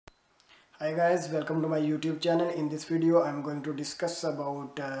Hi guys, welcome to my YouTube channel. In this video I'm going to discuss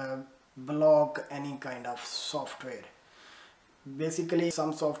about block any kind of software. Basically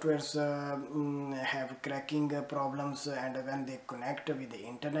some softwares have cracking problems, and when they connect with the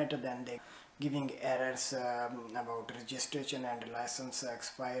internet then they giving errors about registration and license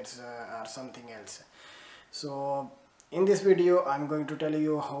expires or something else. So in this video I'm going to tell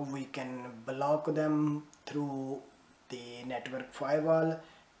you how we can block them through the network firewall,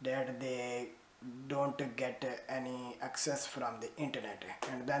 that they don't get any access from the internet,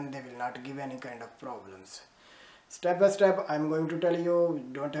 and then they will not give any kind of problems. Step by step I'm going to tell you.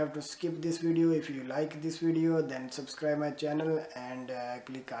 Don't have to skip this video. If you like this video, then subscribe my channel and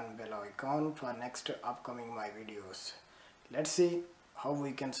click on bell icon for next upcoming my videos. Let's see how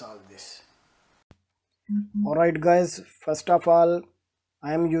we can solve this. Alright guys, first of all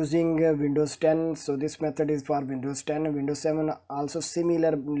I am using Windows 10, so this method is for Windows 10. Windows 7 also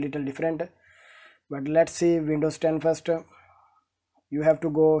similar, little different, but let's see Windows 10 first. You have to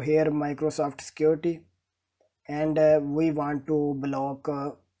go here Microsoft Security, and we want to block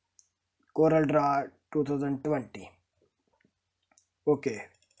CorelDRAW 2020. Okay,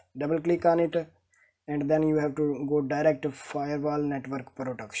 double click on it, and then you have to go direct Firewall Network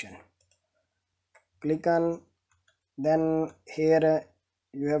Protection. Click on, then here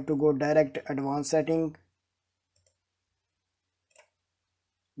you have to go direct advanced setting,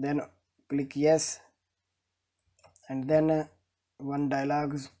 then click yes, and then one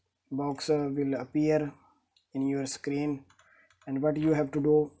dialog box will appear in your screen. And what you have to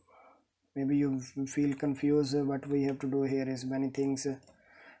do, maybe you feel confused, what we have to do here is many things.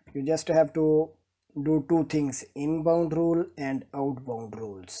 You just have to do two things: inbound rule and outbound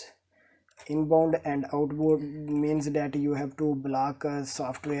rules. Inbound and outbound means that you have to block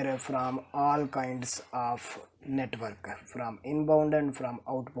software from all kinds of network, from inbound and from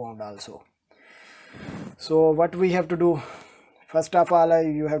outbound also. So what we have to do, first of all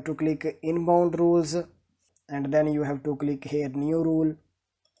you have to click inbound rules, and then you have to click here new rule.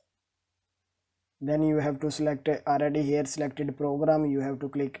 Then you have to select already here selected program, you have to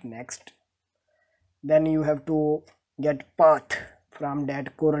click next. Then you have to get path from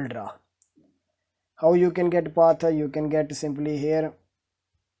that CorelDRAW. How you can get path? You can get simply here,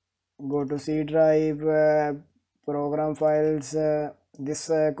 go to C drive, program files. This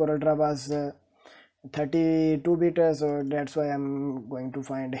CorelDRAW was 32-bit, so that's why I'm going to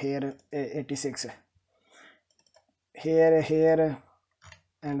find here 86. Here,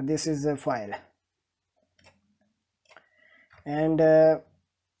 and this is a file. And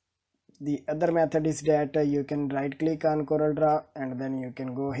the other method is that you can right click on CorelDRAW, and then you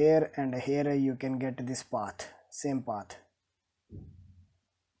can go here, and here you can get this path, same path.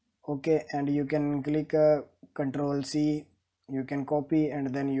 Okay, and you can click Control C, you can copy,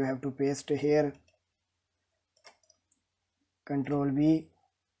 and then you have to paste here, Control V,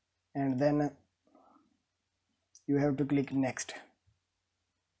 and then you have to click next.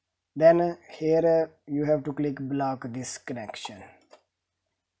 Then here you have to click block this connection.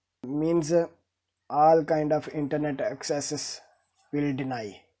 Means all kind of internet accesses will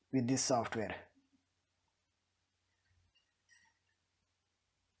deny with this software.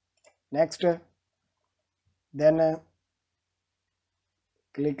 Next, then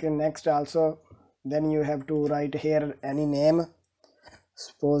click next also. Then you have to write here any name.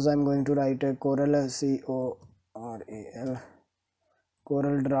 Suppose I'm going to write a Corel, C-O-R-A-L,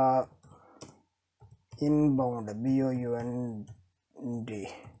 CorelDRAW inbound, B-O-U-N-D.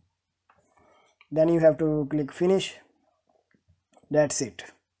 Then you have to click finish. That's it.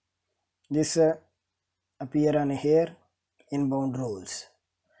 This appear on here, inbound rules.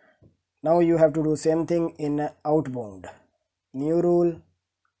 Now you have to do same thing in outbound. New rule,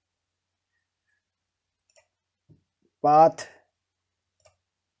 path,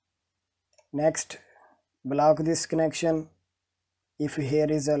 next, block this connection. If here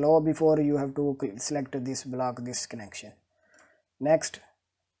is a low before, you have to select this, block this connection. Next,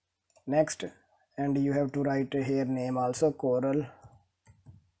 and you have to write here name also, Corel.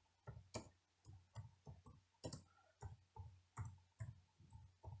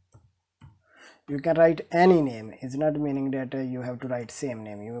 You can write any name. It's not meaning that you have to write same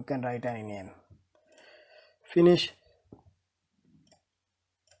name. You can write any name. Finish.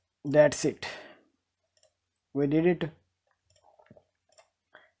 That's it. We did it.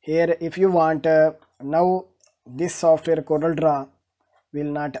 Here if you want, now this software CorelDRAW will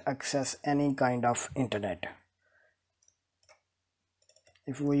not access any kind of internet.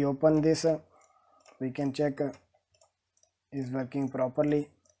 If we open this, we can check is working properly.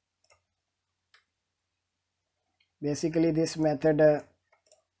 Basically this method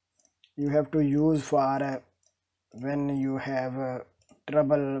you have to use for when you have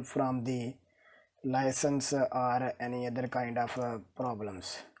trouble from the license or any other kind of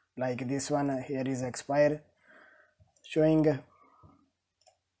problems. Like this one here is expire, showing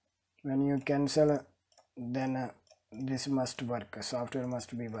when you cancel, then this must work, software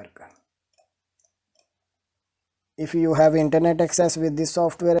must be work. If you have internet access with this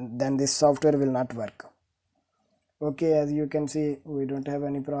software, then this software will not work. Okay, as you can see, we don't have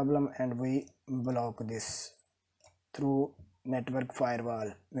any problem, and we block this through network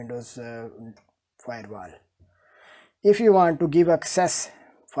firewall, Windows firewall. If you want to give access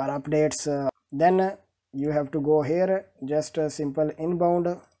for updates, then you have to go here, just a simple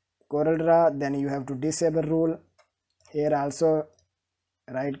inbound CorelDRAW, then you have to disable rule. Here also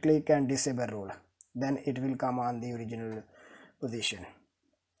right click and disable rule, then it will come on the original position.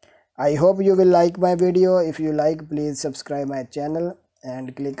 I hope you will like my video. If you like, please subscribe my channel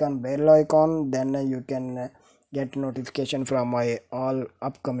and click on bell icon, then you can get notification from my all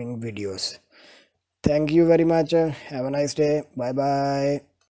upcoming videos. Thank you very much. Have a nice day. Bye bye.